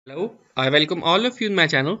Hello, I welcome all of you in my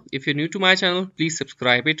channel. If you're new to my channel, please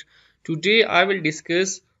subscribe it. Today I will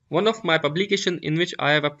discuss one of my publication in which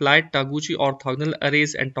I have applied Taguchi orthogonal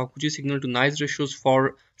arrays and Taguchi signal to noise ratios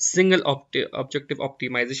for single objective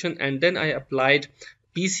optimization, and then I applied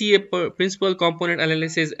PCA principal component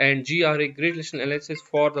analysis and GRA grid relational analysis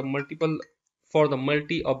for the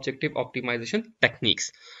multi objective optimization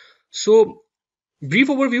techniques. So brief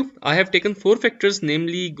overview, I have taken four factors,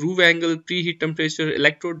 namely groove angle, preheat temperature,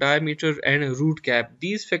 electrode diameter and root gap.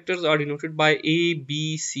 These factors are denoted by A,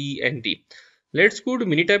 B, C and D. Let's go to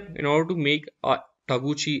Minitab in order to make a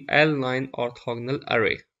Taguchi L9 orthogonal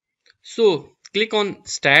array. So click on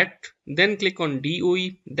Stat, then click on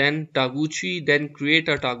DOE, then Taguchi, then create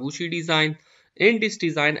a Taguchi design. In this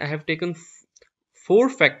design, I have taken four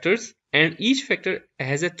factors and each factor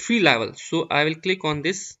has a 3 level. So I will click on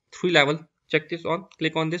this 3 level. Check this on,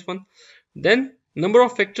 click on this one. Then number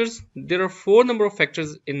of factors, there are 4 number of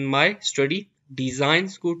factors in my study.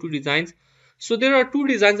 Designs, go to designs. So there are 2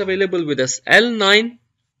 designs available with us, L9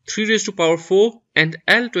 3 raised to power 4 and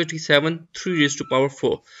L27 3 raised to power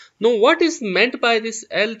 4. Now what is meant by this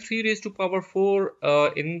L3 raised to power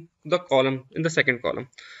 4 in the column, in the second column?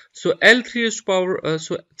 So L3 raised to power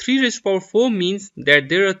 3 raised to power 4 means that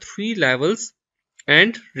there are 3 levels,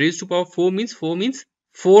 and raised to power 4 means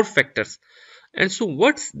 4 factors. And so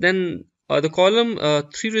what's then the column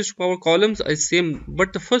 3 raised to power columns is same,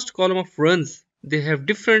 but the first column of runs, they have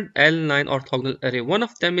different L9 orthogonal array. One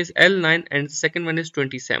of them is L9 and second one is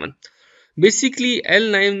 27. Basically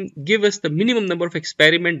L9 give us the minimum number of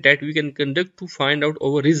experiment that we can conduct to find out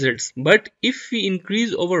our results. But if we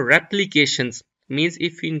increase our replications, means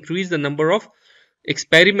if we increase the number of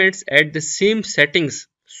experiments at the same settings,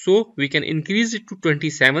 so we can increase it to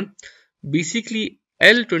 27. Basically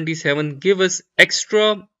L27 give us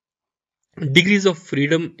extra degrees of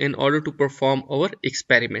freedom in order to perform our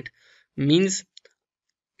experiment. Means,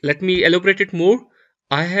 let me elaborate it more.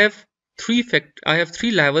 I have three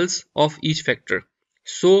levels of each factor.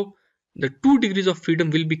 So the 2 degrees of freedom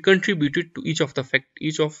will be contributed to each of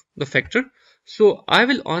the factor. So I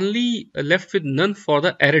will only left with none for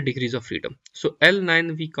the error degrees of freedom. So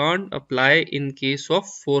L9 we can't apply in case of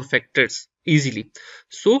 4 factors easily.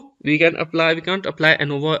 So we can't apply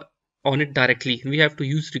ANOVA on it directly. We have to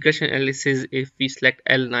use regression analysis if we select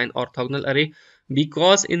L9 orthogonal array,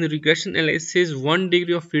 because in regression analysis 1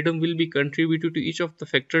 degree of freedom will be contributed to each of the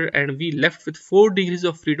factor and we left with 4 degrees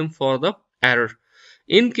of freedom for the error.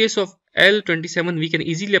 In case of L27 we can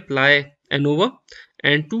easily apply ANOVA,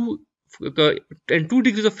 and 2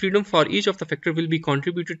 degrees of freedom for each of the factor will be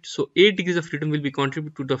contributed, so 8 degrees of freedom will be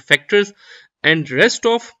contributed to the factors, and rest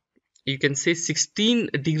of, you can say, 16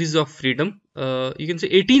 degrees of freedom, you can say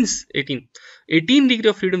 18 degree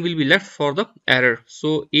of freedom will be left for the error.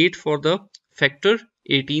 So 8 for the factor,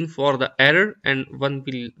 18 for the error, and 1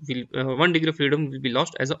 degree of freedom will be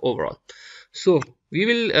lost as a overall. So we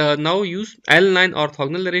will now use L9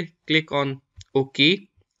 orthogonal array. Click on OK,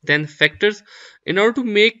 then factors. In order to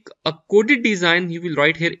make a coded design, you will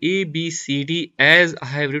write here A, B, C, D, as I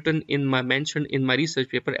have written in my mentioned in my research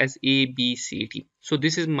paper as A, B, C, D. So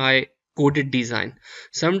this is my coded design.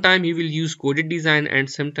 Sometime you will use coded design and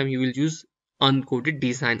sometime you will use uncoded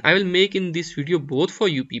design. I will make in this video both for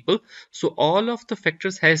you people. So all of the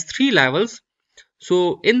factors has 3 levels.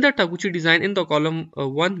 So in the Taguchi design, in the column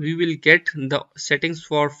 1 we will get the settings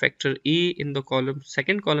for factor A, in the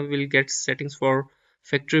second column we will get settings for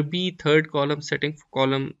factor B, third column setting for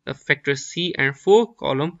column factor C, and fourth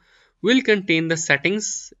column will contain the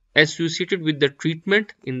settings associated with the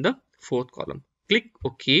treatment in the fourth column. Click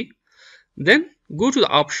OK. Then go to the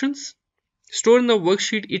options, store in the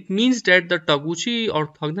worksheet. It means that the Taguchi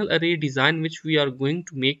orthogonal array design which we are going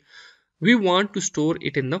to make, we want to store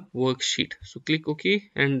it in the worksheet. So click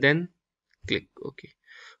OK and then click OK.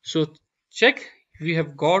 So check, we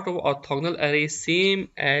have got our orthogonal array same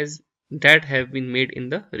as that have been made in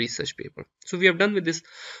the research paper. So we have done with this.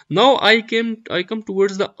 Now I come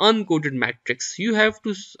towards the uncoded matrix. You have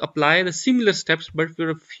to apply the similar steps but for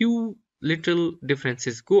a few little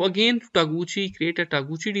differences. Go again to Taguchi, create a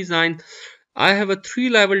Taguchi design. I have a 3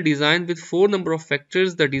 level design with 4 number of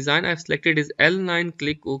factors. The design I've selected is L9.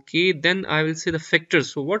 Click OK. Then I will say the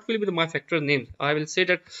factors. So what will be my factor name? I will say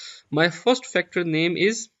that my first factor name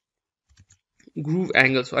is groove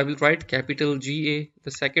angle. So I will write capital GA.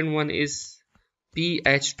 The second one is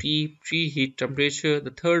PHT, preheat temperature.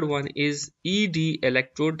 The third one is ED,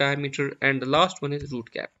 electrode diameter, and the last one is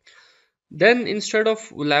root gap. Then instead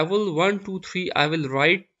of level 1, 2, 3, I will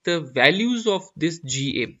write the values of this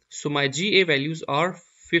GA. So my GA values are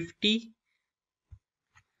 50,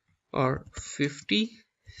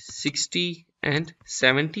 60, and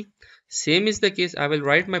 70. Same is the case, I will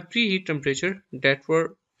write my preheat temperature that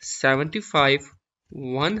were 75,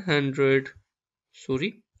 100,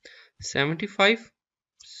 sorry, 75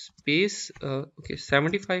 space, okay,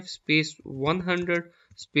 75 space 100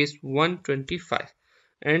 space 125.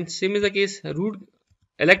 And same is the case, root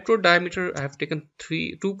electrode diameter I have taken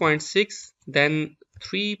 2.6, then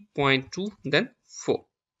 3.2, then 4.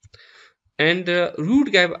 And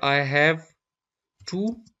root gap I have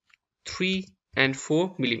 2, 3 and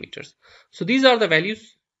 4 millimeters. So these are the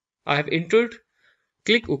values I have entered.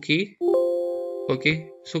 Click OK. Okay,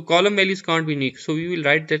 so column values can't be unique, so we will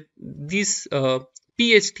write that this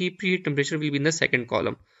PHT, preheat temperature, will be in the second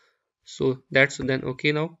column. So that's then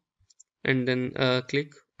OK now, and then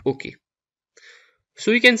click OK.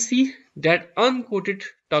 So you can see that unquoted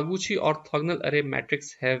Taguchi orthogonal array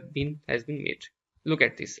matrix has been made. Look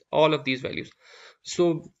at this, all of these values.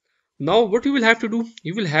 So now what you will have to do,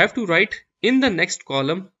 you will have to write in the next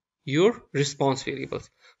column your response variables.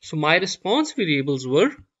 So my response variables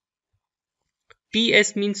were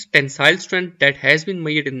TS means tensile strength that has been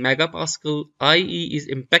measured in megapascal, IE is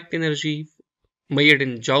impact energy measured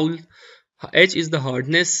in joule, H is the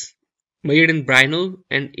hardness measured in Brinell,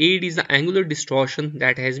 and AD is the angular distortion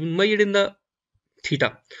that has been measured in the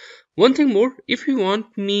theta. One thing more, if you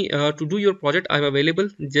want me to do your project, I'm available.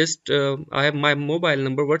 Just I have my mobile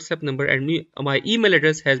number, WhatsApp number, and my email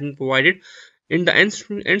address has been provided in the end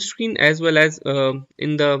screen as well as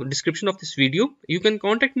in the description of this video. You can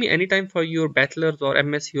contact me anytime for your bachelor's or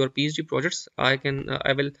MSc or PhD projects. I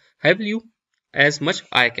will help you as much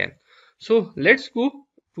I can. So let's go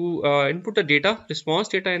to input the data, response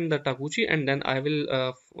data in the Taguchi, and then I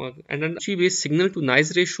will and then Taguchi based signal to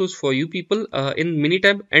noise ratios for you people in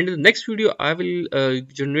Minitab. And in the next video I will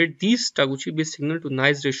generate these Taguchi based signal to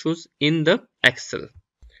noise ratios in the Excel.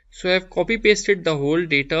 So I have copy pasted the whole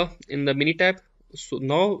data in the Minitab. So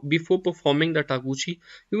now before performing the Taguchi,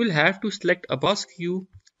 you will have to select ask you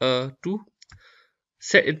to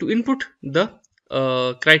input the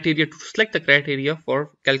criteria, to select the criteria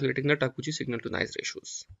for calculating the Taguchi signal to noise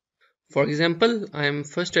ratios. For example, I am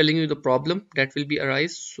first telling you the problem that will be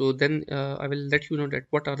arise. So then I will let you know that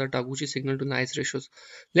what are the Taguchi signal to noise ratios.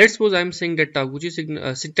 Let's suppose I am saying that Taguchi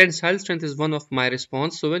signal tensile strength is one of my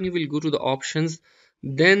response. So when you will go to the options,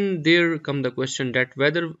 then there come the question that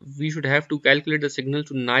whether we should have to calculate the signal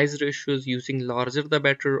to noise ratios using larger the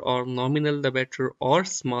better, or nominal the better, or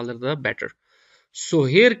smaller the better. So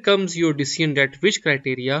here comes your decision that which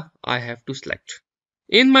criteria I have to select.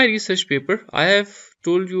 In my research paper, I have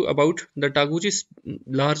told you about the Taguchi's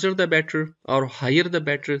larger the better or higher the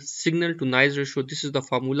better signal to noise ratio. This is the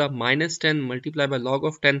formula -10 multiplied by log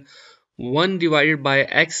of 10, 1 divided by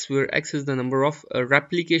x, where x is the number of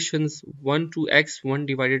replications, 1 to x, 1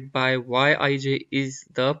 divided by yij is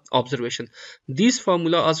the observation. These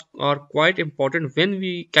formulas are quite important when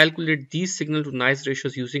we calculate these signal to noise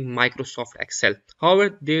ratios using Microsoft Excel.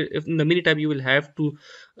 However, in the Minitab you will have to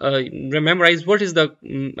memorize what is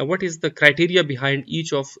the criteria behind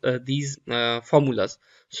each of these formulas.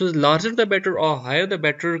 So larger the better or higher the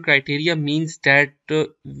better criteria means that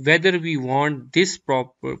whether we want this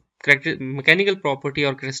proper mechanical property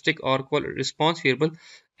or characteristic or response variable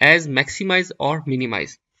as maximize or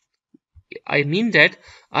minimize. I mean that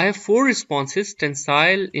I have 4 responses: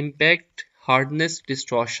 tensile, impact, hardness,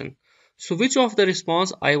 distortion. So which of the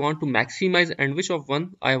response I want to maximize and which of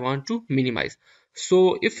one I want to minimize. So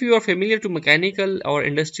if you are familiar to mechanical or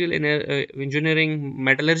industrial engineering,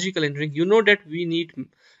 metallurgical engineering, you know that we need,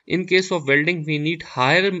 in case of welding, we need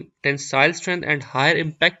higher tensile strength and higher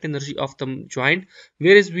impact energy of the joint,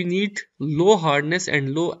 whereas we need low hardness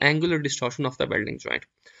and low angular distortion of the welding joint.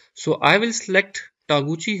 So I will select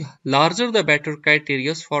Taguchi larger the better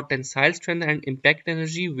criteria for tensile strength and impact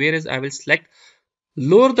energy, whereas I will select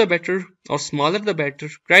lower the better or smaller the better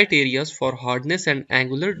criteria for hardness and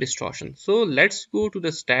angular distortion. So let's go to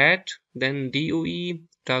the stat, then DOE,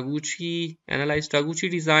 Taguchi, analyze Taguchi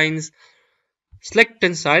designs, select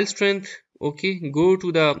tensile strength. Okay, go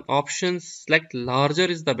to the options, select larger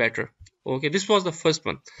is the better. Okay, this was the first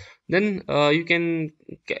one. Then you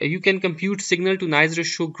can compute signal to noise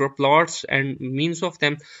ratio plots and means of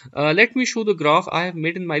them. Let me show the graph I have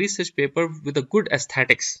made in my research paper with a good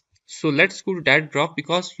aesthetics. So let's go to that graph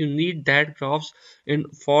because you need that graphs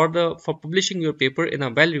for publishing your paper in a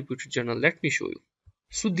well-reputed journal. Let me show you.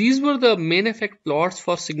 So these were the main effect plots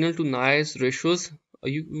for signal to noise ratios.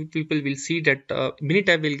 You people will see that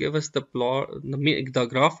Minitab will give us the plot, the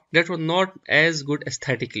graph that were not as good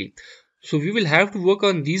aesthetically. So we will have to work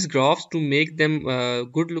on these graphs to make them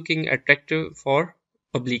good looking, attractive for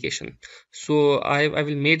publication. So I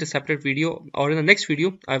will make a separate video, or in the next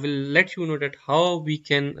video I will let you know that how we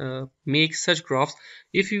can make such graphs.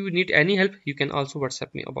 If you need any help, you can also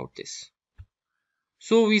WhatsApp me about this.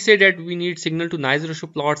 So we say that we need signal to noise ratio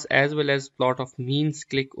plots as well as plot of means.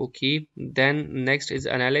 Click OK. Then next is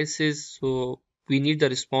analysis. So we need the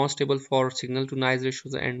response table for signal to noise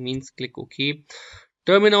ratios and means. Click OK.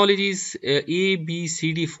 Terminologies A, B,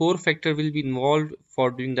 C, D, 4 factor will be involved for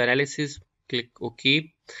doing the analysis. Click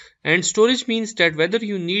OK. And storage means that whether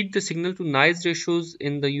you need the signal to noise ratios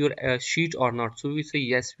in the your sheet or not. So we say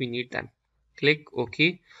yes, we need them. Click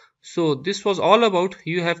OK. So this was all about,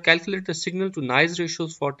 you have calculated the signal to noise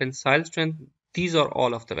ratios for tensile strength. These are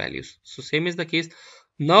all of the values. So same is the case.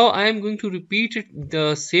 Now I am going to repeat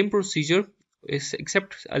the same procedure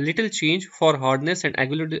except a little change for hardness and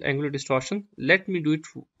angular distortion. Let me do it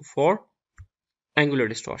for angular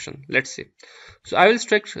distortion. Let's say, so I will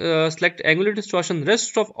select angular distortion.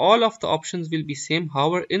 Rest of all of the options will be same.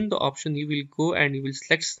 However, in the option you will go and you will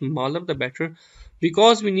select smaller the better,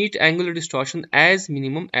 because we need angular distortion as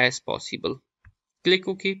minimum as possible. Click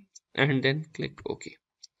OK and then click OK.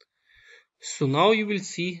 So now you will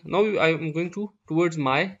see, now I am going to towards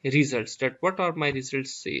my results, that what are my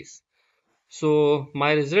results says. So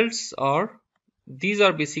my results are, these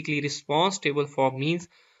are basically response table for means.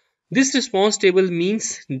 This response table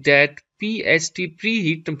means that PHT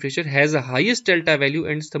preheat temperature has the highest delta value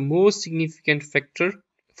and is the most significant factor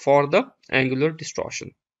for the angular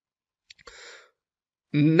distortion.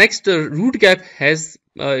 Next, the root gap has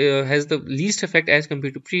the least effect as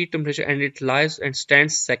compared to preheat temperature, and it lies and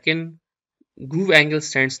stands second. Groove angle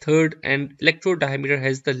stands third, and electrode diameter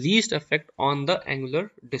has the least effect on the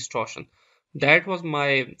angular distortion. That was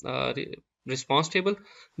my response table.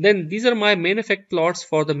 Then these are my main effect plots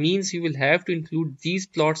for the means. You will have to include these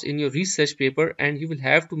plots in your research paper, and you will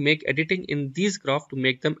have to make editing in these graph to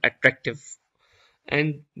make them attractive.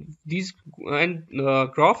 And these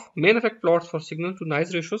graph main effect plots for signal to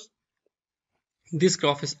noise ratios, this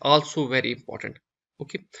graph is also very important.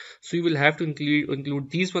 Okay, so you will have to include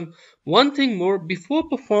these one thing more. Before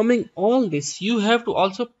performing all this, you have to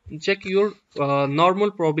also check your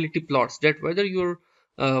normal probability plots, that whether your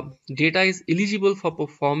data is eligible for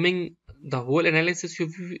performing the whole analysis.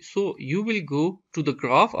 So you will go to the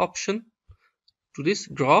graph option, to this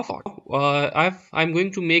graph. I'm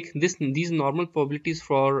going to make these normal probabilities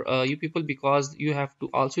for you people, because you have to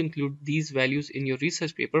also include these values in your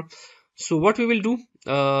research paper. So what we will do,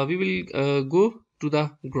 we will go to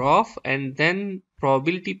the graph and then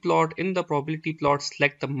probability plot. In the probability plot,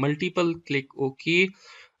 select the multiple, click OK.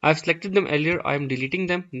 I've selected them earlier, I'm deleting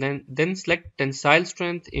them. Then select tensile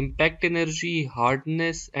strength, impact energy,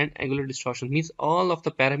 hardness and angular distortion, means all of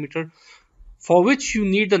the parameter for which you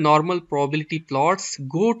need the normal probability plots.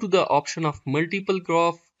 Go to the option of multiple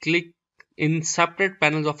graph, click in separate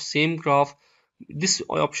panels of same graph. This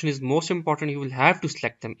option is most important, you will have to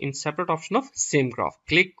select them in separate option of same graph.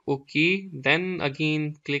 Click OK, then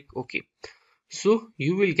again click OK. So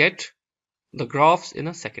you will get the graphs in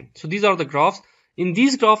a second. So these are the graphs. In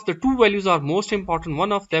these graphs, the two values are most important.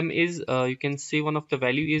 One of them is you can say one of the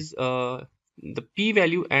value is the p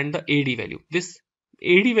value and the ad value. This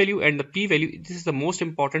ad value and the p value, this is the most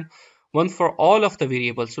important one for all of the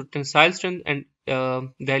variables. So tensile strength and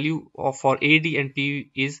value for ad and p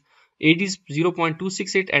is, ad is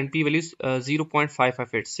 0.268 and p value is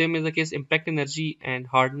 0.558. Same is the case impact energy and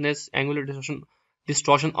hardness, angular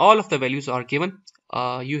distortion, all of the values are given.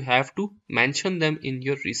 You have to mention them in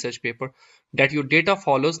your research paper, that your data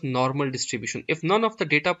follows normal distribution. If none of the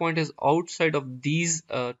data point is outside of these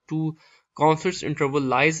two, confidence interval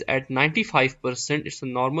lies at 95%, it's a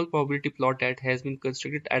normal probability plot that has been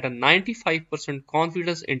constructed at a 95%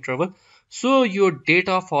 confidence interval, so your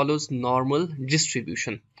data follows normal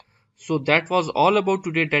distribution. So that was all about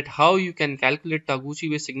today, that how you can calculate Taguchi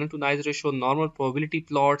with signal to noise ratio, normal probability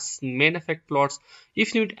plots, main effect plots.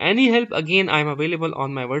 If you need any help, again I am available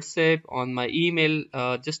on my WhatsApp, on my email.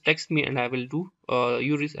 Just text me and I will do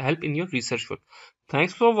your help in your research work.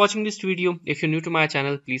 Thanks for watching this video. If you're new to my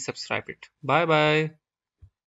channel, please subscribe it. Bye bye.